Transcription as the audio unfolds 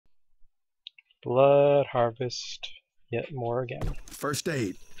Blood harvest. Yet more again. First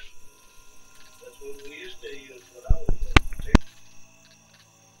aid. That's what we used to use when I was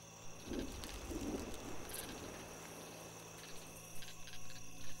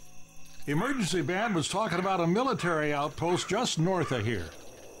Emergency Band was talking about a military outpost just north of here.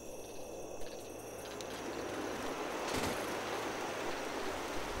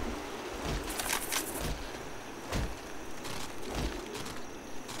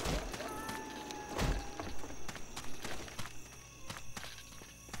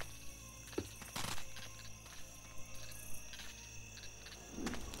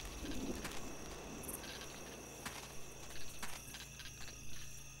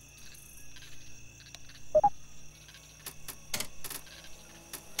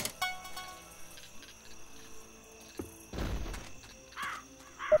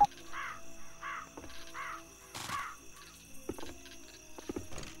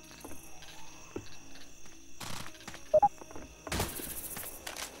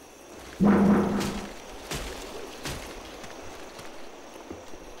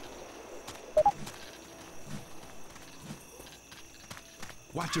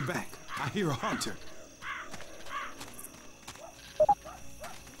 Watch your back. I hear a hunter.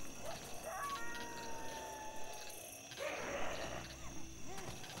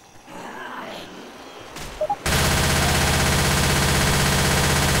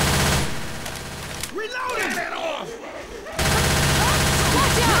 Reloading! Get it off!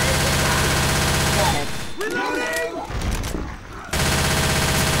 Watch out! Reloading!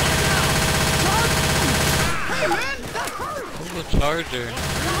 Hey man, that hurt! The charger.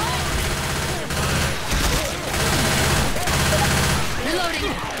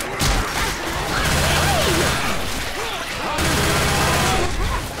 Reloading!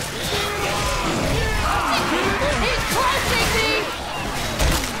 He's crushing me!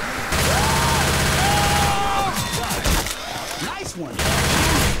 Nice one!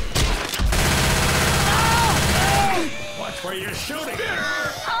 Watch where you're shooting.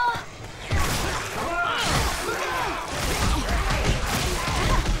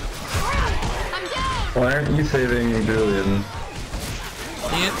 I'm down! Why aren't you saving Julian?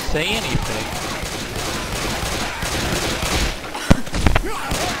 He didn't say anything.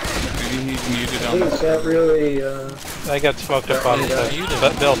 Maybe he's muted on the That really, I got smoked up on the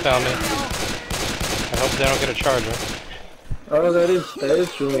but Bill found me. I hope they don't get a charger. oh, that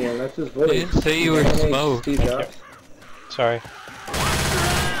is Julian. That's his voice. He didn't say you were Hey, smoked. Steve Jobs. Sorry.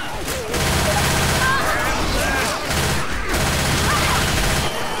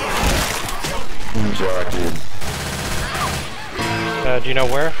 Jockey. Do you know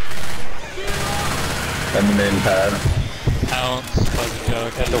where? On the main pad. Ounce, like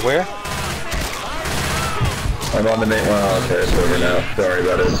Jockey. At the where? I'm on the main. Well, okay, it's over now. Sorry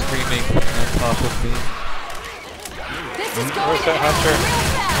about it. Screaming on top of me. This is going Where's that hunter?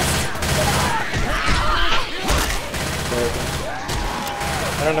 real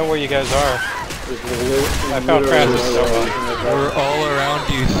fast! I don't know where you guys are. I found Francis so well. We're all around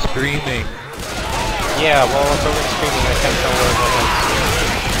you screaming. Yeah, well, if I was screaming, I can't tell where that is.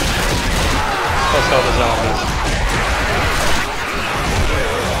 Plus all the zombies.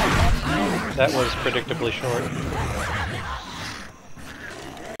 That was predictably short.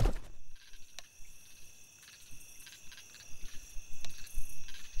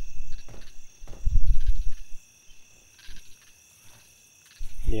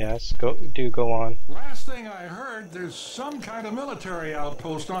 Yes, go on. Last thing I heard, there's some kind of military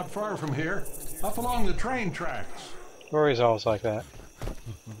outpost not far from here, up along the train tracks. Rory's always like that.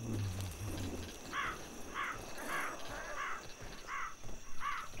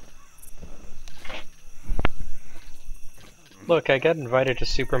 Look, I got invited to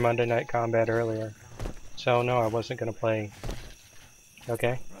Super Monday Night Combat earlier. So no, I wasn't gonna play.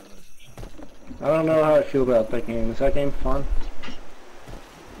 Okay? I don't know how I feel about that game. Is that game fun?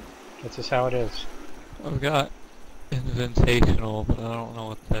 This is how it is. I've got Invitational, but I don't know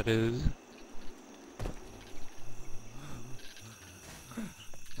what that is.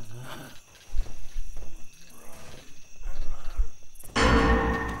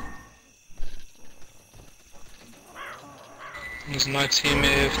 Is my team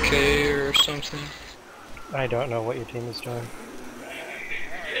AFK or something? I don't know what your team is doing.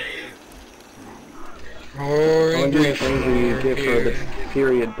 Or I'm doing things that you get for the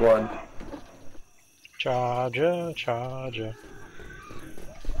period blood. Charger, charger.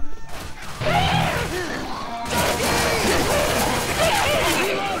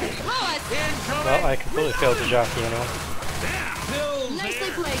 Well, I completely failed the jockey, you know. Nicely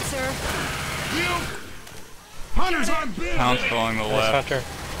played, sir. Hunters on B! Pounce going the Nice left. hunter.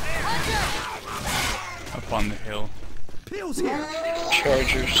 Hunter! Up on the hill. Pills here.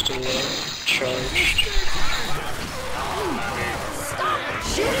 Charger still charged. Stop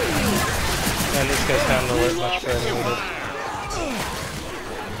shooting me! And these guys handle it much better than we did.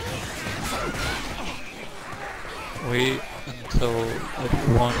 Wait until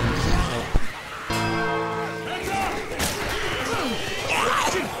everyone is up.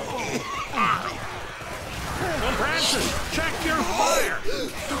 Francis, check your fire!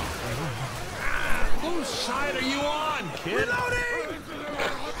 Whose side are you on, kid?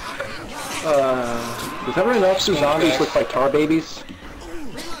 Does everyone else do zombies look like tar babies?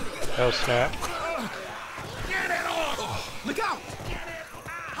 Oh snap. Look out!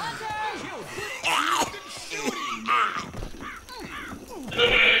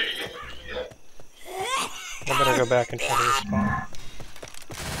 I better go back and try to respawn.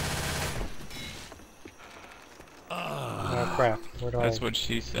 Oh crap, where do That's I... what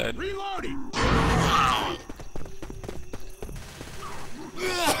she said. Reloading!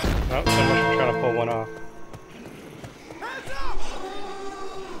 Oh, so much for trying to pull one off. Hands up!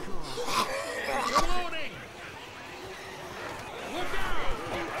 Reloading! Look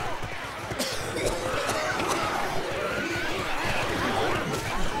out!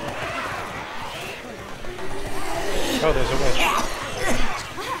 Oh, there's a witch.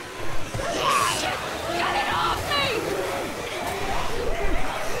 Get it off me!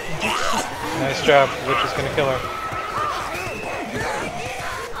 Nice job, the witch is gonna kill her.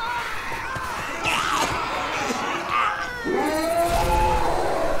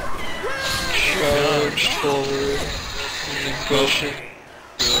 Charged forward. Pushing.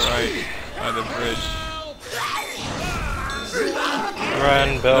 To the right, by the bridge.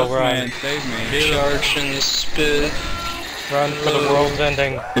 Run, Bill, This run. man saved me. Charged in the spit. Run for the world's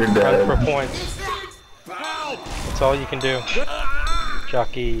ending. You're Run dead. for points. That's all you can do.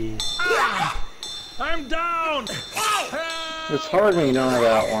 Jockey. I'm down! It's hard when you don't have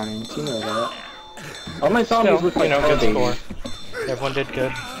outlines, you know that. All my zombies Still, look like you know, tar good babies. score. Everyone did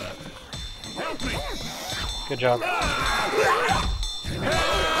good. Good job.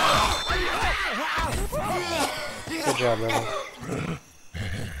 Good job, everyone.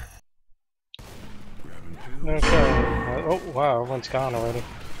 Okay. Oh, wow, everyone's gone already.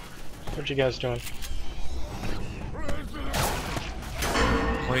 What you guys doing?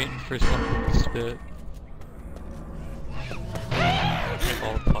 Waiting for something to spit. Have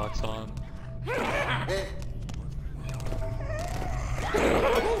all the pots on.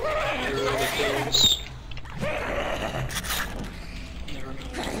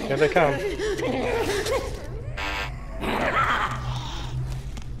 Here they come.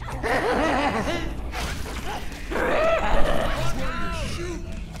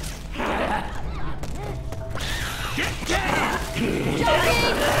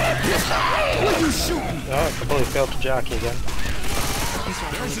 Oh, I completely failed to jockey again.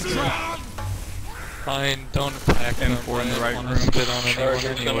 Fine, don't attack them. M4 in the right I room. wanna spit on Charger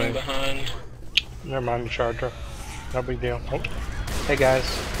anyone coming anyway. behind. Never mind the charger. No big deal. Oh. Hey guys,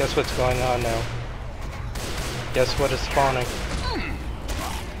 guess what's going on now? Guess what is spawning?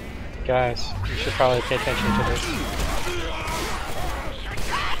 Guys, you should probably pay attention to this.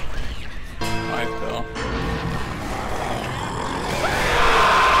 I fell.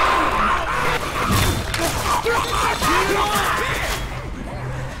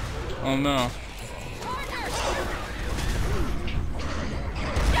 Oh no.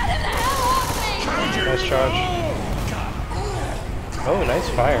 Nice charge. Oh, nice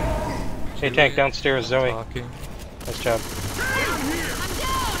fire. Hey, tank downstairs, Zoe. Talking. Nice job.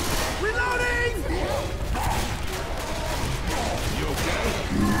 Reloading!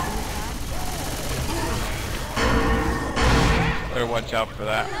 Better watch out for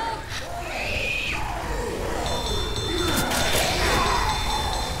that.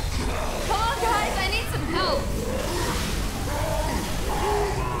 Come on, guys, I need some help.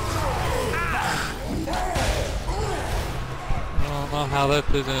 I don't know how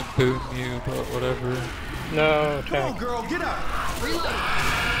that didn't boom you, but whatever. No, Come on, tank. girl, get up!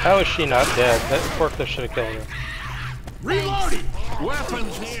 How is she not dead? That forklift should have killed her. Reloading!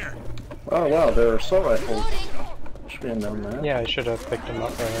 Weapons here! Oh wow, there are assault rifles. Should have done that. Yeah, I should have picked him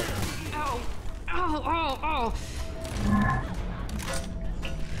up earlier. Ow, ow, ow.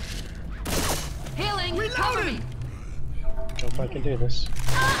 Healing, cover me. Hope I can do this.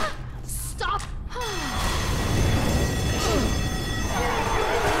 Stop.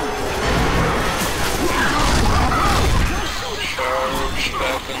 Charge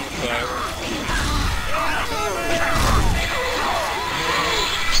back on the fire.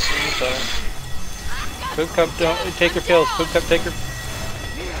 Poop cup, don't take your pills. Poop cup, take your.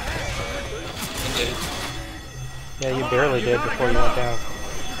 Indeed. Yeah, you barely did before you went down.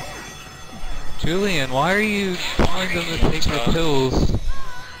 Julian, why are you telling them to take the pills?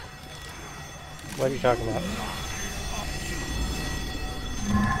 What are you talking about?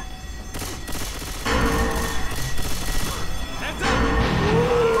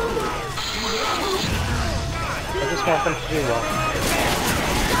 I just want them to do well.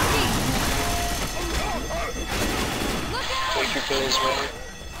 Take your pills, man.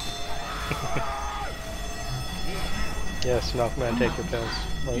 Yes, Milkman, take your pills.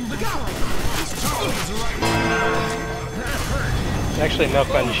 Wait. Actually,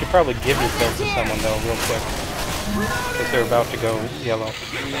 Milkman, you should probably give your pills to someone though, real quick. Because they're about to go yellow.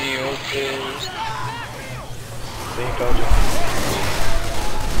 Neo pills. See, told you.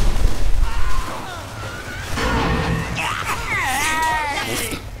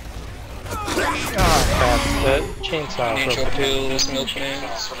 Oh, that's the chainsaw. Nature pills, milkman.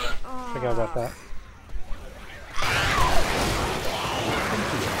 Forgot about that.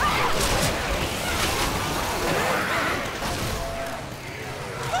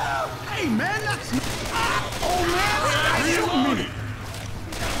 Hey man, that's oh man, me.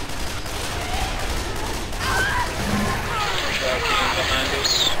 Jockey behind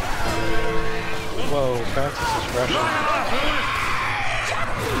us. Whoa, Francis is rushing.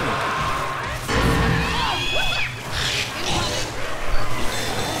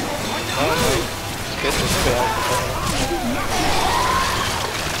 Oh, wait. Let's get this failed.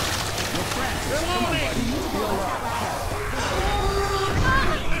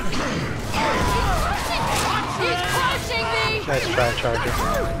 He's crushing me! Nice try, Charger.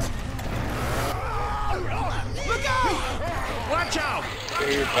 Look out! Watch out!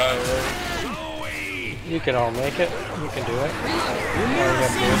 Clear your power. You can all make it. You can do it. All you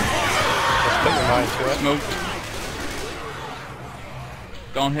gotta do is just put your mind to it. Smoke.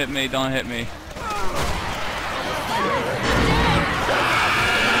 Don't hit me, don't hit me.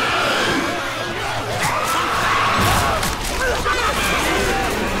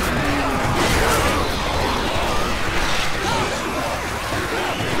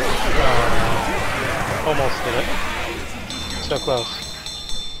 Almost did it. So close.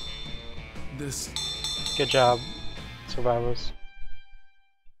 This Good job, survivors.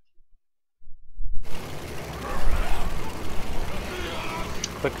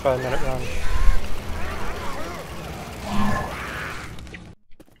 Quick 5-minute run.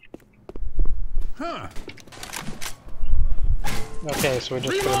 huh. Okay, so we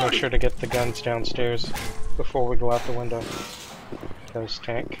just gotta make sure to get the guns downstairs before we go out the window. There's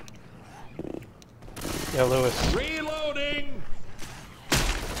tank. Yeah, Lewis. Reloading!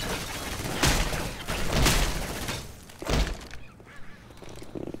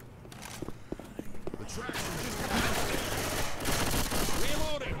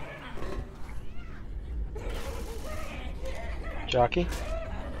 Reloading! Jockey?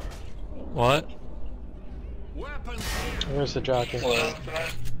 What? Weapons! Where's the jockey? Well,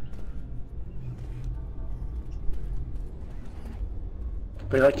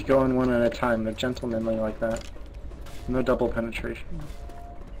 They like to go in one at a time. They're gentlemanly like that. No double penetration.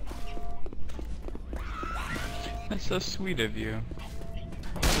 That's so sweet of you.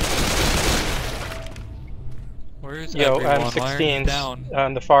 Where is Yo, everyone? I'm Why aren't you 16's down?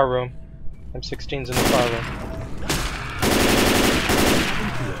 in the far room. I'm 16's in the far room.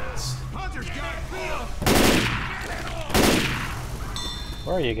 Hunter's got Bill!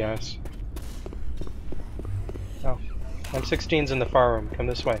 Where are you guys? Oh. I'm 16's in the far room. Come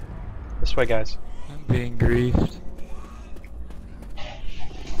this way. This way, guys. I'm being griefed.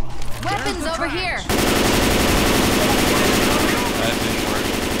 Weapons over here! That didn't work.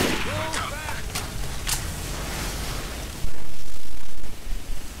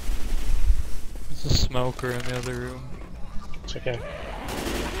 There's a smoker in the other room. It's okay.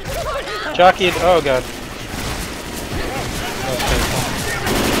 Jockey, oh god. That was painful.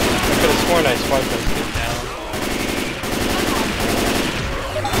 I could have sworn I swiped him. Get down.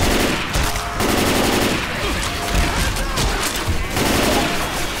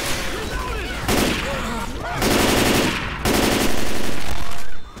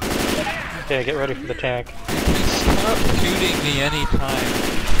 Okay, get ready for the tank. Stop shooting me anytime.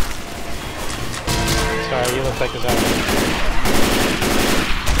 Sorry, you look like a zombie.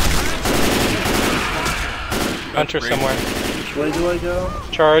 Hunter That's somewhere. Which way do I go?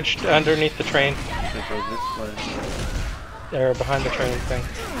 Charged underneath the train. I go this way. There, behind the train thing.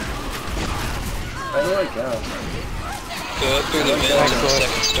 How do I go? go up through the vents in the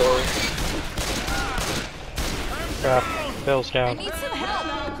second story. Crap. Bill's I down. need some help!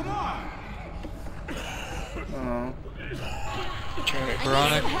 Oh.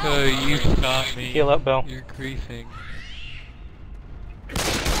 Veronica, you shot me. Heal up, Bill. You're griefing.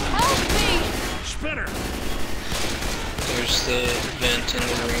 Help me! Spinner! There's the vent in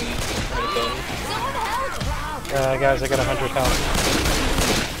the room right above. Someone help! Guys, I got 100 health.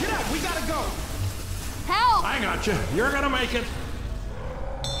 Get up, we gotta go! Help! I got you. You're gonna make it.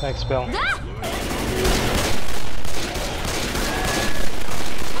 Thanks, Bill. Ah!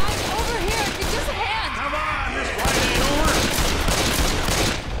 I'm over here. Give us a hand. Come on, this fight ain't over.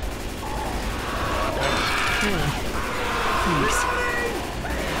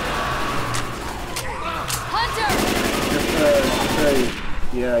 Hunter!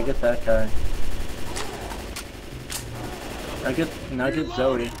 Yeah, I get that guy. I get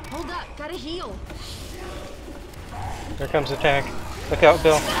Zoe. Hold up, gotta heal. Here comes the tank. Look out,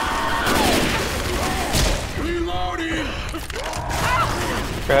 Bill. Reloading!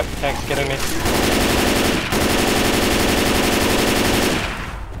 Crap, tank's getting me.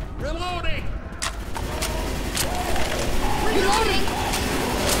 Reloading! Reloading!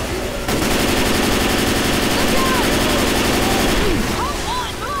 Look out! Come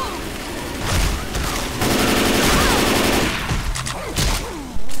on, move!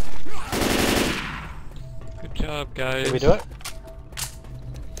 Good job, guys. Did we do it?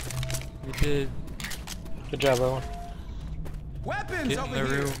 We did. Good job, Owen. Weapons Get in over the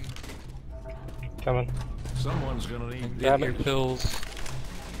here! room Coming. Someone's gonna need and Grab get your it. pills.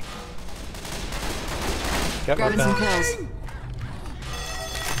 Got my Grabbing some back. pills.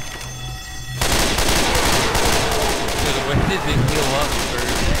 Should've waited to heal up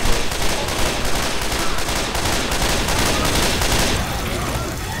first.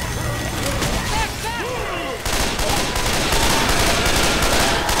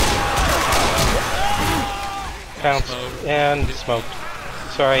 Pounced and smoked.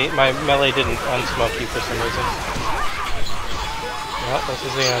 Sorry, my melee didn't unsmoke you for some reason. Well, this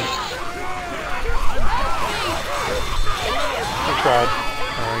is the end. I tried.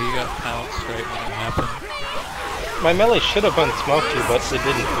 Sorry, you got pounced right when it happened. My melee should have unsmoked you, but it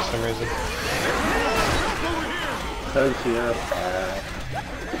didn't for some reason. Cause you're bad.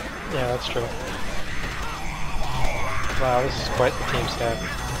 Yeah, that's true. Wow, this is quite the team stack.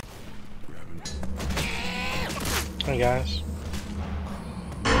 Hey guys.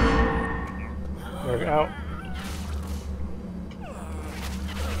 We're out.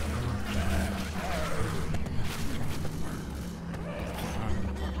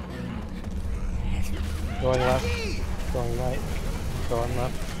 Going left, going right, going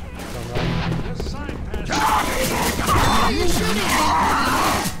left, going right.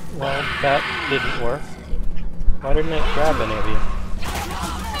 Well, that didn't work. Why didn't it grab any of you?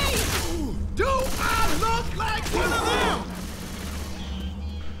 Do I look like one of them?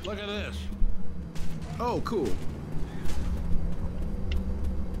 Look at this. Oh, cool.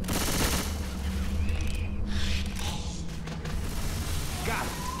 Got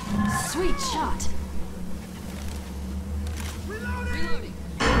it. Sweet shot. Reloading.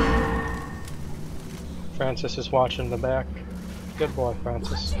 Francis is watching the back. Good boy,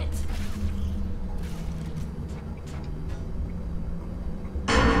 Francis. Watch it.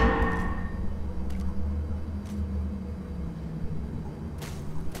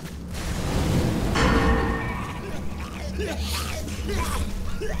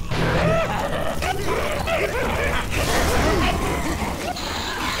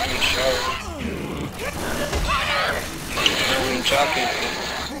 Jockey.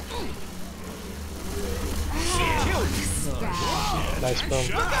 Nice boom.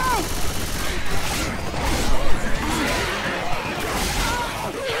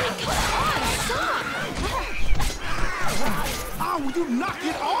 Oh, will you knock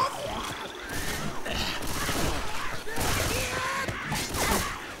it off?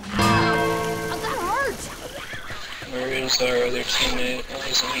 Oh, that hurt. Where is our other teammate? Why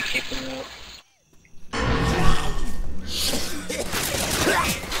isn't he keeping up?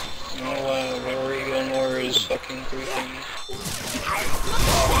 Oh wow, where you going? Where is fucking griefing?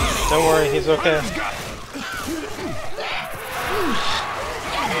 Don't worry, he's okay.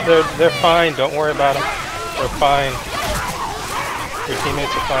 They're fine, don't worry about them. They're fine. Your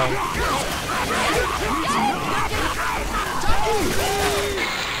teammates are fine.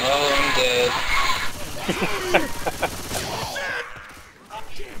 Oh, I'm dead.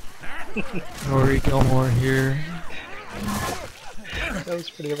 Rory Gilmore here. That was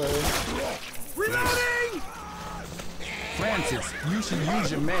pretty hilarious. Reloading! Francis, you should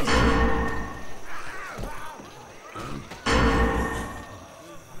use your magic.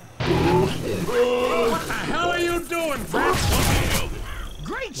 What the hell are you doing, Francis?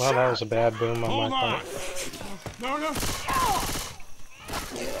 Great Well, shot! that was a bad boom on my Hold on. part. No, no.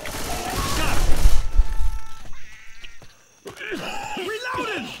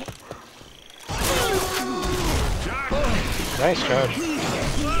 Nice charge.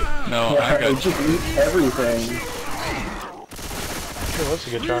 No, Yeah, I they got just eat everything. Sure was a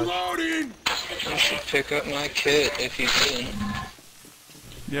good charge. You should pick up my kit if you didn't.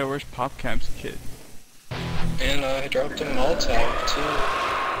 Yeah, where's PopCap's kit? And I dropped a Molotov too.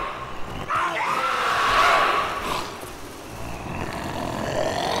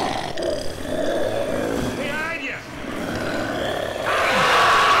 Behind you!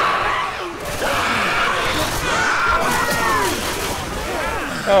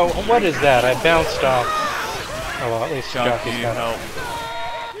 Oh, what is that? I bounced off. Oh well, at least Jockey, Jockey's got help.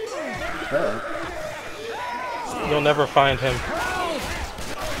 it. You'll never find him.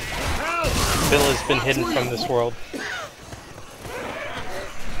 Bill has been hidden from this world.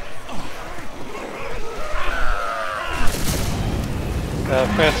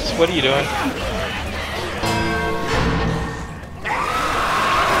 Francis, what are you doing?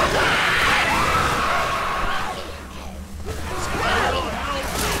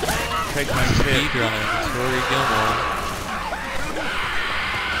 Take my kit. Speedrunning, Rory Gilmore.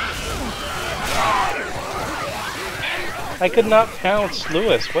 I could not pounce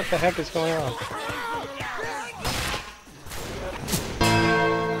Lewis. What the heck is going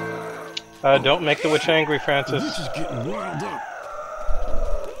on? Don't make the witch angry, Francis. This is getting riled up.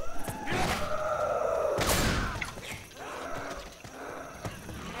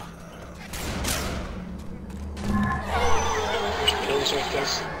 Kills right there.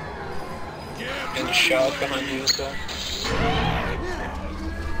 And shot behind you as well.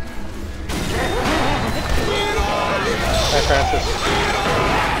 Hi, Francis.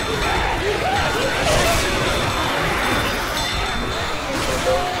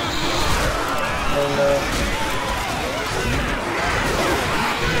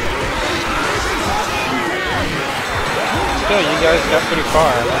 Still, you guys got pretty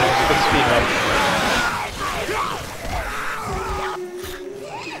far. I mean, it was a good speed run.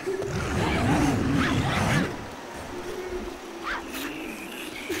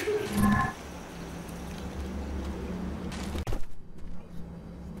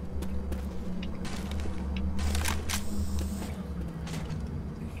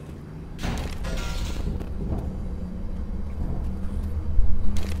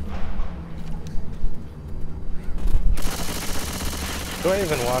 Do I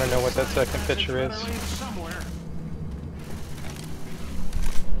even want to know what that second picture is?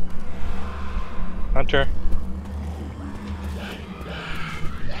 Hunter.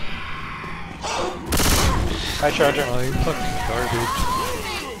 Hi, Charger. Oh, you fucking garbage.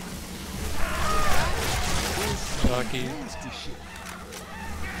 Jockey.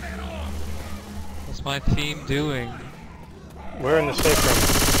 What's my team doing? We're in the safe room.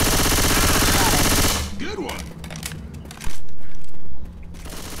 Good one.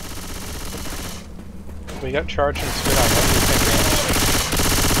 We got charged and stood on. What do you think?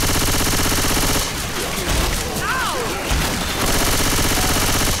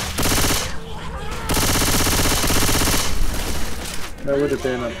 That would have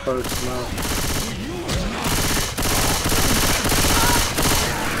been a close enough.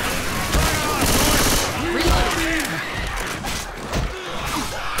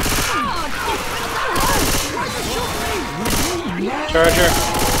 Charger.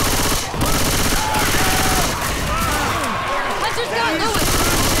 Hunter's got Lewis.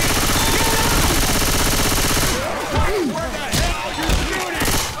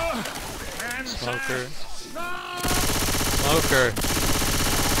 Smoker. Smoker.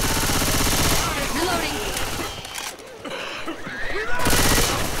 Reloading.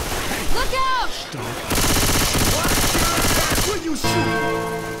 Look out! Will you shoot?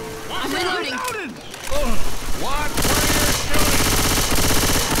 I'm reloading. What?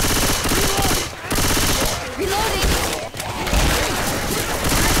 Reloading.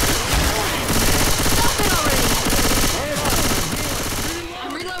 Stop it already.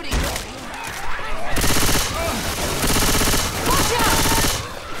 I'm reloading. Watch out!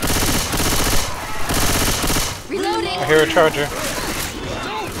 Reloading. I hear a charger.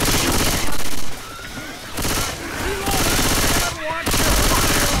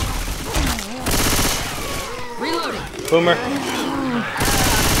 Reloading. Boomer.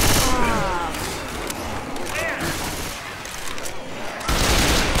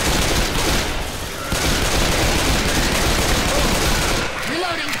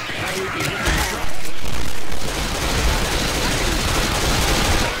 Reloading.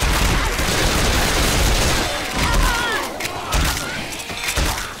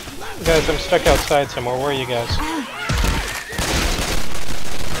 Guys, I'm stuck outside somewhere. Where are you guys?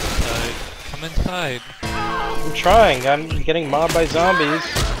 Come inside. I'm trying. I'm getting mobbed by zombies.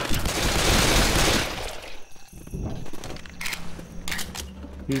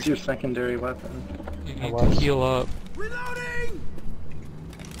 Use your secondary weapon. You I need was. to heal up. Reloading!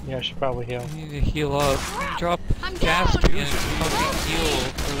 Yeah, I should probably heal. You need to heal up. Drop I'm gas down. and fucking heal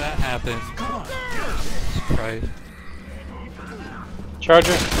before that happens. Come on! Jesus Christ.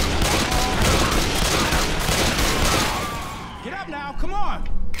 Charger! Get up now, come on!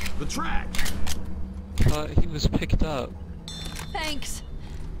 The track! He was picked up. Thanks.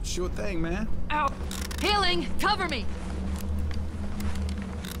 Sure thing, man. Ow. Healing. Cover me.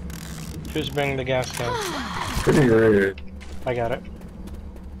 Who's bringing the gas can? Pretty great. I got it.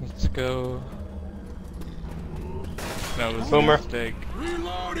 Let's go. That was Boomer. a mistake.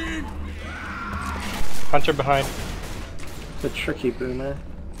 Reloading! Hunter behind. The tricky boomer.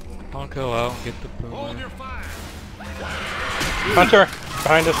 I'll go out and get the Hold boomer. your fire! Hunter!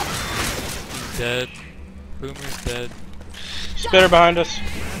 Behind us. He's dead. Boomer's dead. Spitter behind us.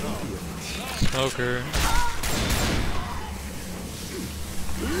 Smoker.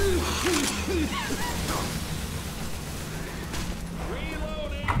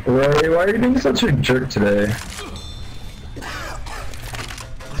 Rory, why are you being such a jerk today?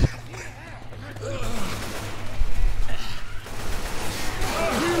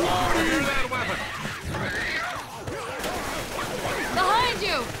 Behind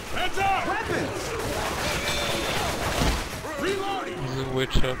you. Heads up! Weapons! Reloading! There's a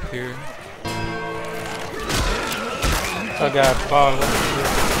witch up here. Oh god, bomb.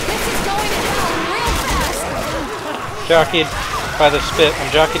 This is going down real fast. Jockeyed by the spit.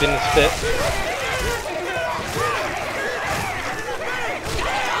 I'm jockeyed in the spit.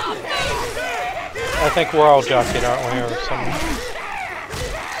 I think we're all jockeyed, aren't we, or something?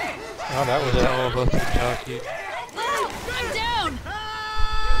 Oh, that was it. All of us are jockeyed. I'm down.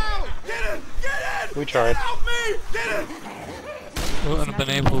 Get it! Get it! We tried. Help me! Get it! Wouldn't have been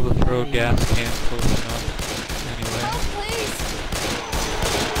able to throw a gas can close enough. Anyway. Help, please.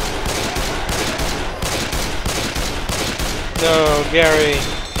 No, Gary.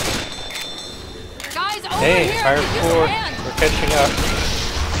 Guys, over Hey, here. fire Use a forward. hand. We're catching up.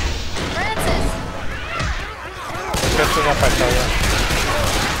 Francis. We're catching up, I tell you.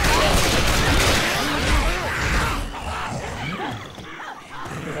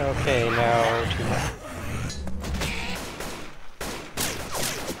 Okay, now to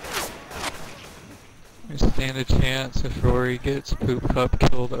We stand a chance if Rory gets Poop Cup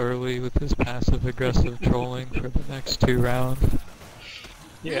killed early with his passive aggressive trolling for the next 2 rounds.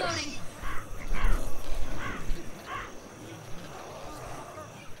 yes.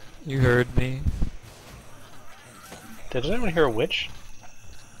 You heard me. Did anyone hear a witch?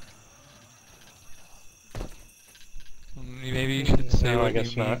 Maybe you should say No, I what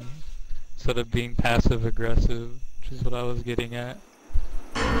guess you not. mean instead of being passive aggressive, which is what I was getting at.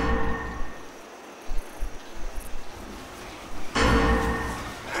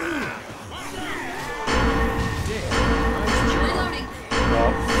 Reloading.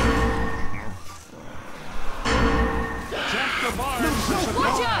 Well, Check the bar.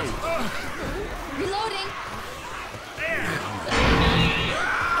 Watch out. Reloading.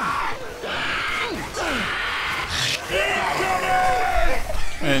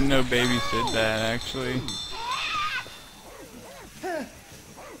 I didn't know babies did that, actually.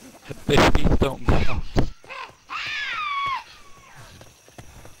 Babies don't count.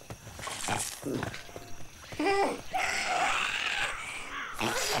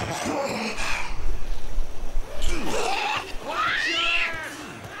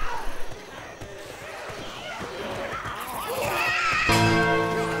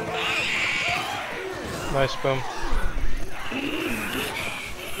 nice boom.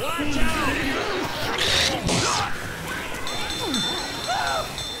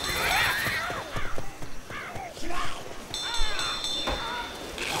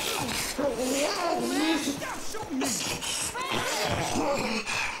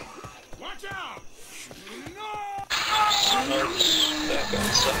 Watch out! Smoke's back on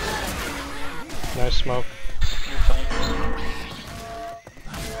site. Nice smoke. You're fine.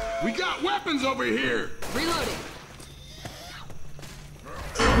 We got weapons over here! Reloading.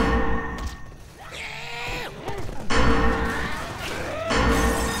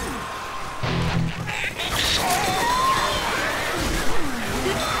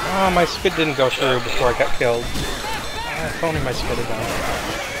 Oh, my spit didn't go through before I got killed. If only my spit had done.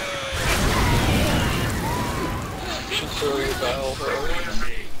 You should throw your valve early.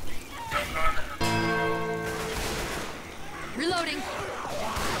 Reloading.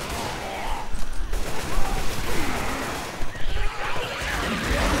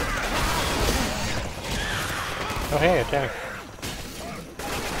 Oh hey, attack.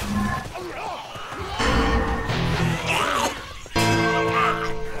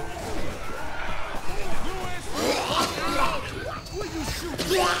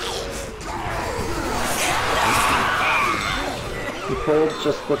 You pulled,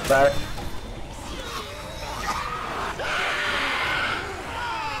 just look back.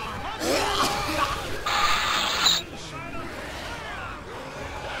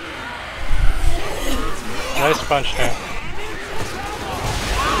 Nice punch there.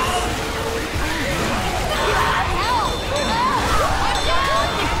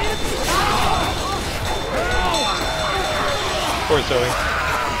 Poor Zoe.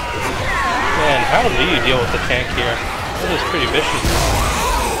 Man, how do you deal with the tank here? That is pretty vicious.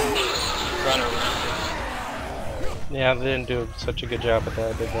 Run around. Yeah, they didn't do such a good job with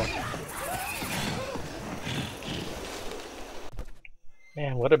that, did they?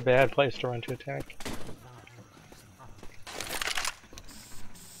 Man, what a bad place to run to attack.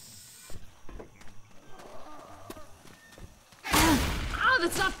 Oh,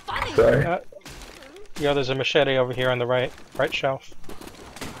 that's not funny! Sorry. Yeah, there's a machete over here on the right shelf.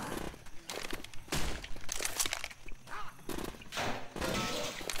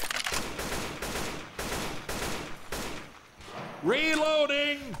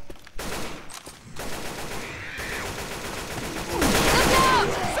 Reloading!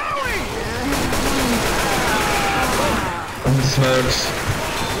 On the smokes.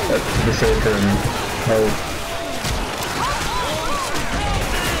 That's the safe and help.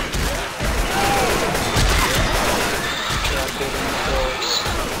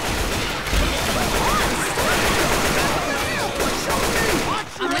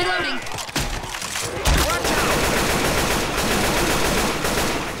 I'm reloading.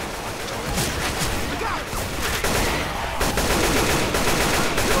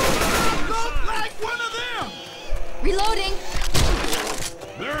 Look like one of them! Reloading.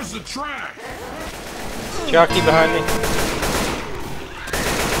 There's the track! Jockey behind me.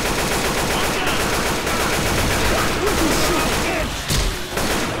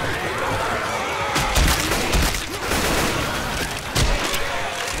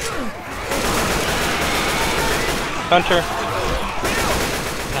 Hunter.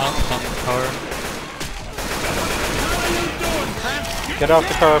 Out on the car. Get off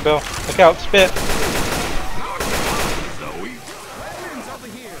the car, Bill. Look out, spit.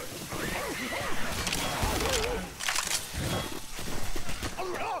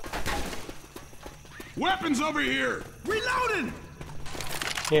 Weapons over here! Reloading!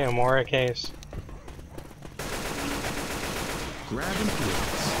 Yeah, more AKs. Grabbing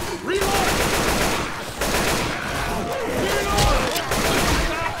through. Reload!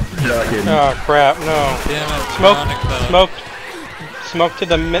 Jockey. Oh crap, no. Damn it, Smoke to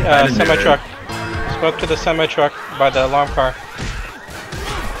the semi-truck. Smoke to the semi-truck by the alarm car.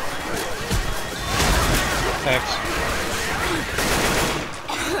 Thanks.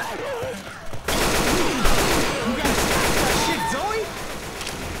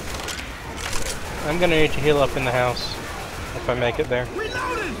 I'm gonna need to heal up in the house if I make it there.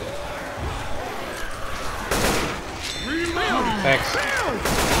 Reloading! Thanks.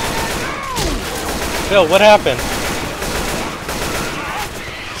 Bill, what happened?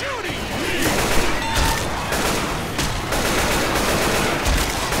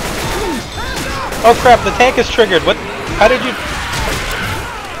 Oh crap, the tank is triggered. What? How did you...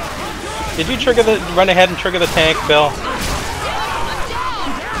 Did you trigger the... run ahead and trigger the tank, Bill?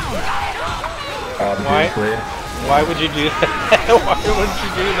 Obviously. Why would you do that? Why would you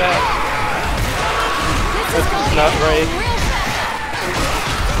do that? That's just not right.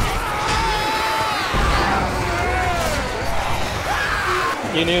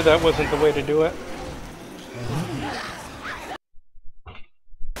 You knew that wasn't the way to do it.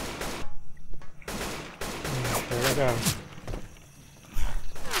 There we go.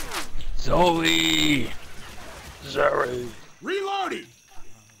 Zoe! Zoe! Reloading!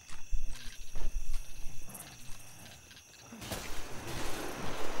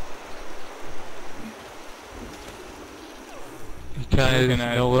 You guys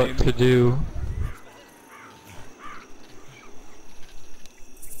know what to do.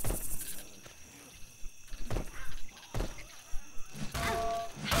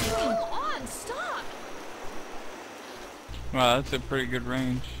 Come on, stop! Wow, that's a pretty good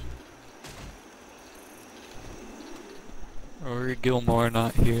range. Or Gilmore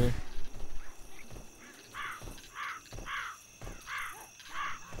not here.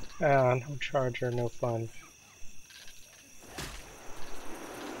 Ah, no charger, no fun.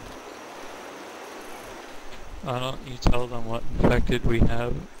 Why don't you tell them what infected we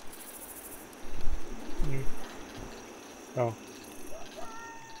have? Oh.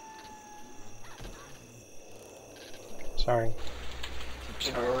 Sorry.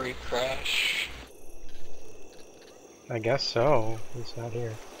 Sorry, crash. I guess so. He's not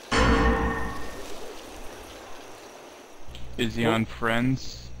here. Is he on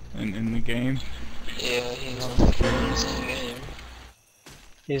Friends in the game? Yeah, he's on Friends in the game.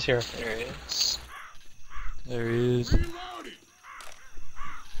 He's here. There he is. There he is.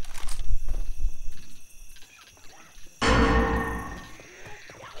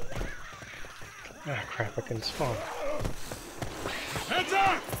 Ah, crap, I can spawn. Heads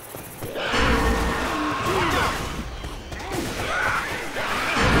up!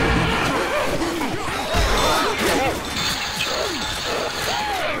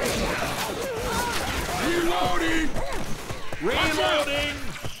 Reloading! Reloading!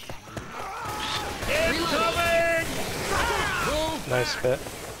 Incoming! Nice fit.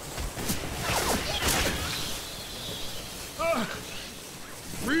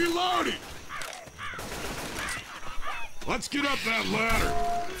 Reloading! Let's get up that ladder.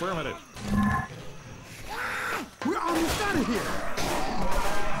 Affirmative. We're almost out of here.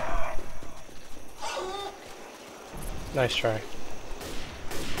 Nice try.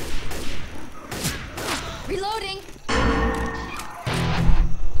 Reloading.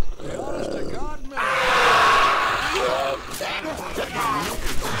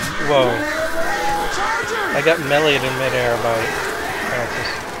 Whoa. I got meleeed in midair by Francis.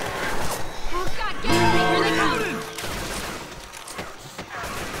 Oh god, get me! Here they come!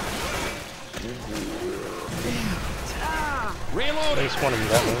 At least one of them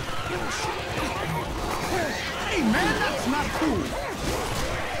got me. Hey man, that's not cool.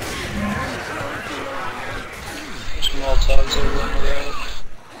 There's Molotovs over on the right.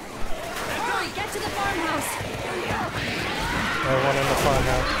 Hurry, get to the farmhouse! One in the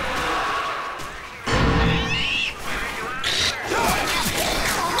farmhouse.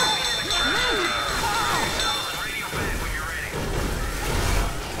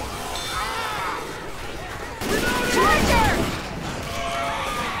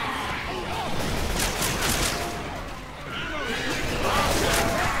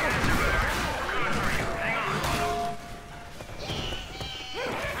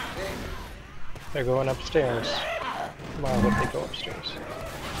 They're going upstairs. Why would they go upstairs?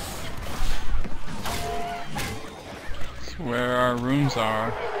 That's where our rooms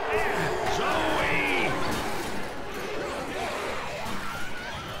are.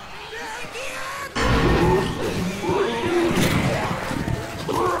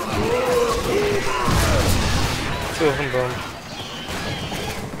 Two of them boomed.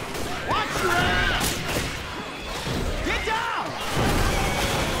 Get down!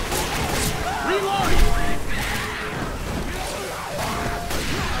 Reloading!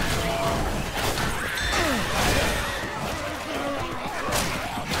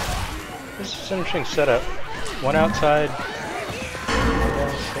 This is an interesting setup. One outside, one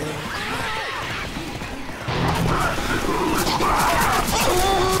downstairs.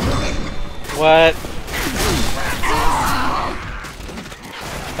 What?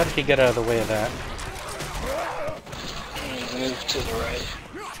 How did he get out of the way of that? Move to the right.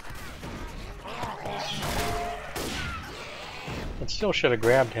 It still should have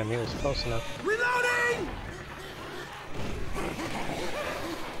grabbed him, he was close enough. Reloading!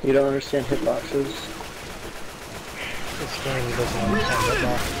 You don't understand hitboxes? This game doesn't understand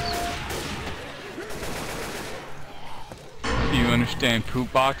hitboxes. Do you understand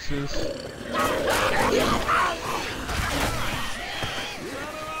poop boxes?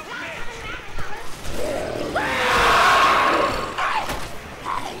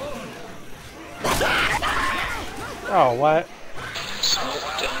 Oh, what?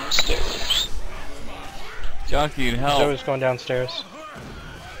 Smoke downstairs. Jockey, help. Zoe's going downstairs.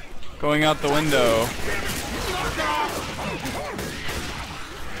 Going out the window.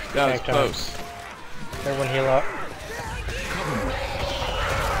 That was Okay, close. Everyone heal up.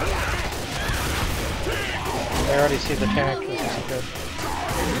 I already see the tank, this is good.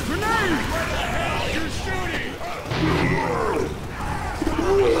 Grenade! You're shooting!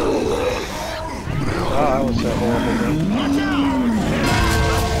 Oh, that was so horrible.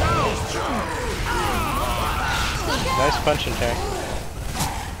 Nice punching tank.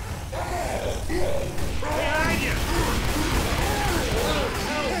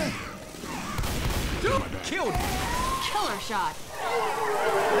 Dude, killed me! Killer shot.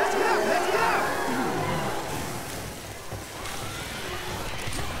 Let's get out! Let's get out!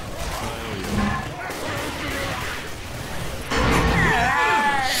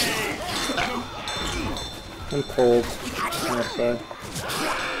 I'm cold. Outside.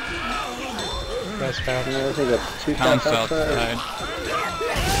 Nice found. I think that's two Pound shots south outside. side.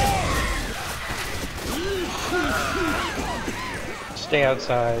 Stay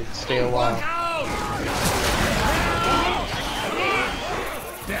outside, stay a while.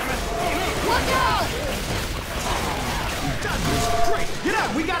 Great! Get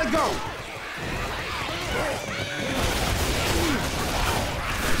out! We gotta go!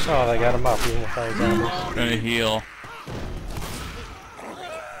 Oh, they got him up even with all zombies. Gonna heal.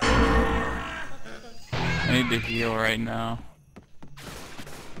 I need to heal right now.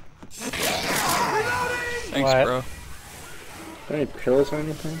 Thanks, What? bro. Any pills or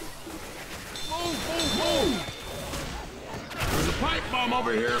anything? Move! There's a pipe bomb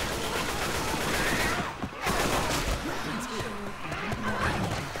over here.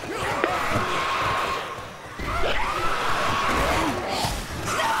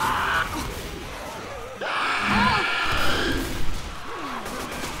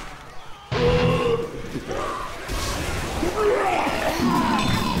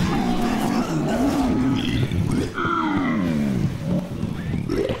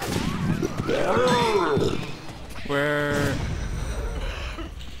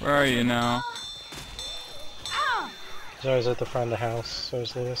 Where are you now? Zoe's at the front of the house, so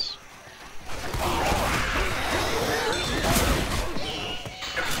is Lewis.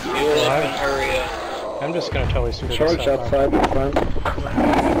 Heal up and hurry up. I'm just gonna totally screw this Charge up. outside the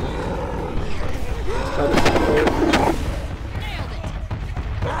front.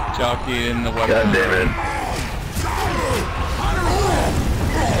 Jockey in the weapon. God damn it.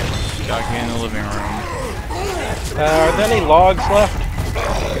 Jockey in the living room. Are there any logs left?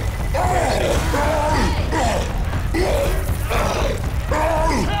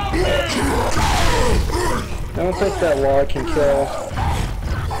 I don't think that log can kill.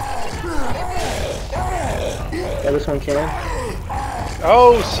 Yeah, this one can.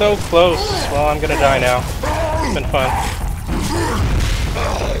 Oh, so close. Well, I'm gonna die now. It's been fun.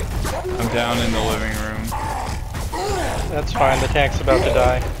 I'm down in the living room. That's fine, the tank's about to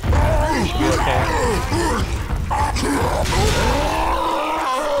die. You should be okay.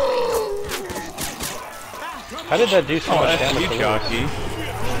 How did that do so much That's damage you, to Lewis? Jockey.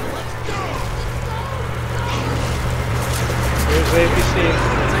 Here's APC.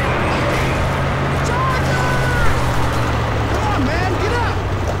 Come on, man! Get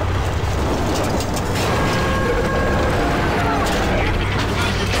up!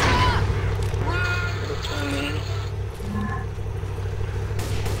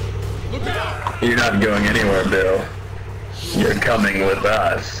 Look out! You're not going anywhere, Bill. You're coming with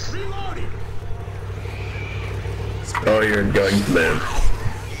us. Reloading! Oh, you're going to live.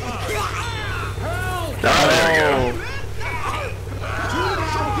 Help! Ah, there we go.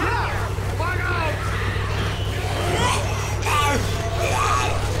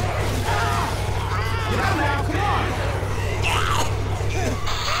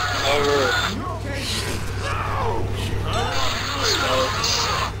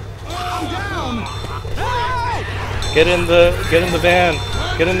 Get in the van.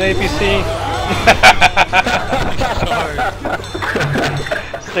 Get in the APC.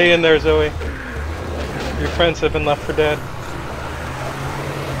 Stay in there, Zoe. Your friends have been left for dead.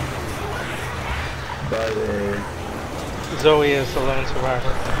 Bye. Zoe is the lone survivor.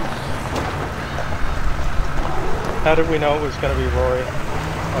 How did we know it was going to be Rory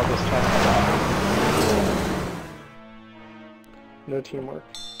all this time? No teamwork.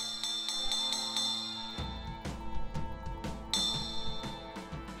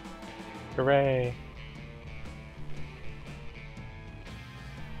 Hooray.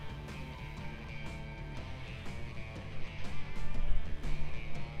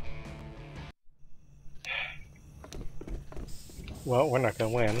 Well, we're not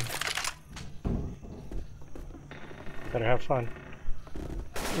gonna win. Better have fun.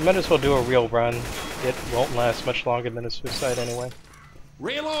 You might as well do a real run. It won't last much longer than a suicide anyway.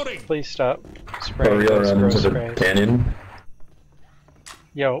 Reloading! Please stop Oh, spraying you're those running gross to the sprays. canyon.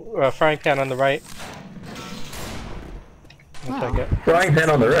 Yo, frying pan on the right. I'll take it. Frying pan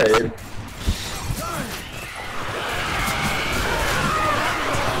on the right.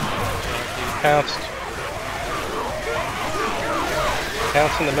 Pounced.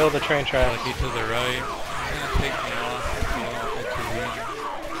 Pounced in the middle of the train tracks. Jockey to the right. He's gonna take me off.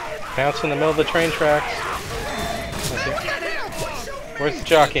 Pounced in the middle of the train tracks. Okay. Where's the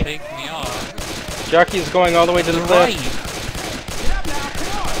jockey? Take me off. Jockey's going all the way to the lift. Right.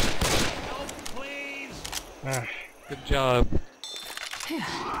 Ah, Good job.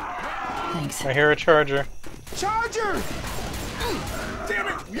 Thanks. I hear a charger. Charger! Damn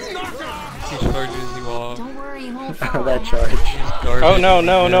it! You knocked him! He charges you off. Don't worry, you won't fall. That charge. Oh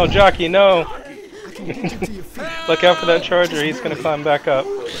no, Jockey, no! Look out for that charger, he's gonna climb back up.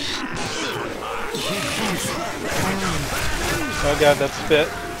 Oh god, that's spit.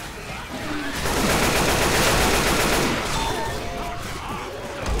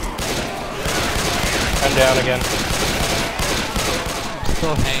 I'm down again.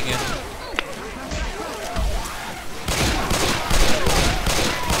 still hanging.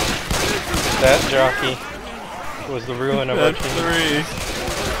 That jockey was the ruin of our That's team.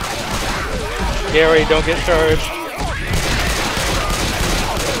 3. Gary, don't get charged.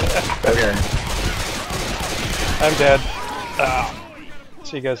 Okay. I'm dead. Ah.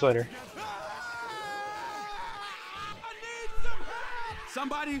 See you guys later.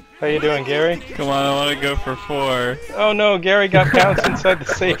 Somebody. How you doing, Gary? Come on, I want to go for 4. Oh no, Gary got bounced inside the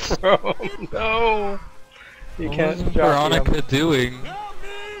safe room. No! You What can't was jockey him. Veronica doing?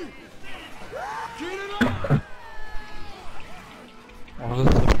 What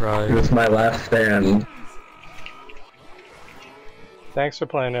a It surprise. was my last stand. Thanks for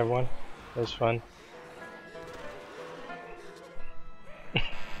playing, everyone. It was fun.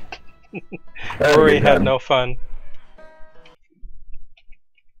 That was a Rory good had time. no fun.